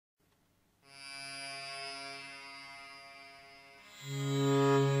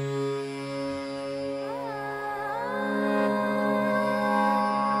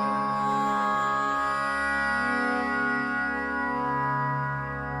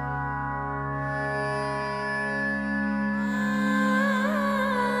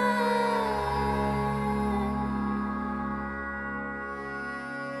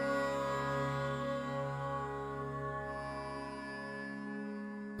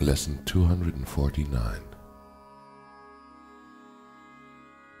Lesson 249.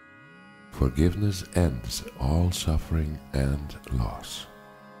 Forgiveness ends all suffering and loss.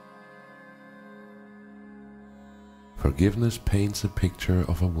 Forgiveness paints a picture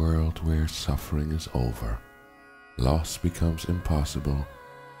of a world where suffering is over, loss becomes impossible,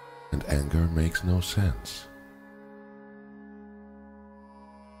 and anger makes no sense.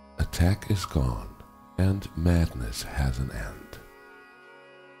 Attack is gone, and madness has an end.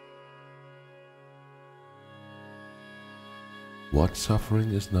 What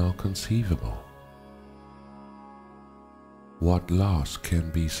suffering is now conceivable? What loss can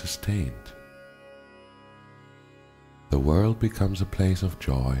be sustained? The world becomes a place of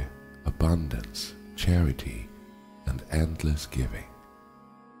joy, abundance, charity, and endless giving.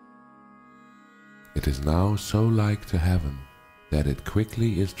 It is now so like to heaven that it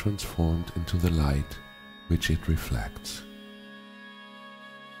quickly is transformed into the light which it reflects.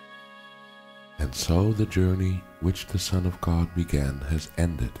 And so the journey which the Son of God began has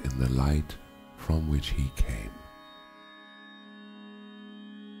ended in the light from which he came.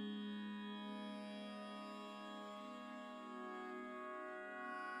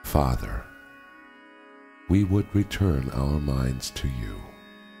 Father, we would return our minds to you.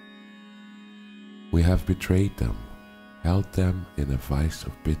 We have betrayed them, held them in a vice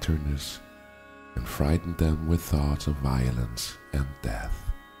of bitterness, and frightened them with thoughts of violence and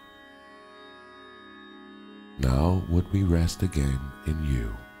death. Now would we rest again in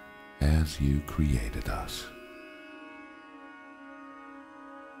you, as you created us.